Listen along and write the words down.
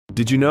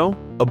Did you know?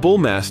 A bull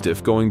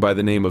mastiff going by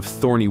the name of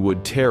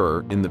Thorneywood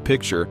Terror in the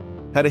picture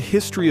had a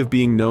history of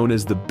being known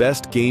as the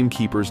best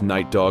gamekeeper's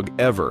night dog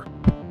ever.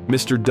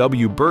 Mr.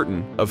 W.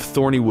 Burton of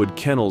Thorneywood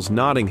Kennels,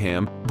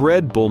 Nottingham,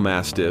 bred bull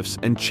mastiffs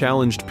and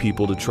challenged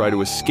people to try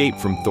to escape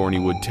from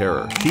Thorneywood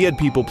Terror. He had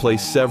people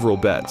place several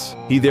bets.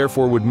 He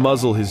therefore would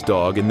muzzle his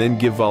dog and then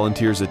give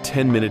volunteers a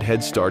 10-minute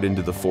head start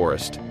into the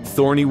forest.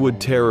 Thorneywood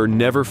Terror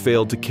never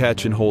failed to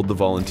catch and hold the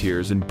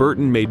volunteers, and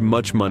Burton made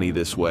much money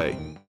this way.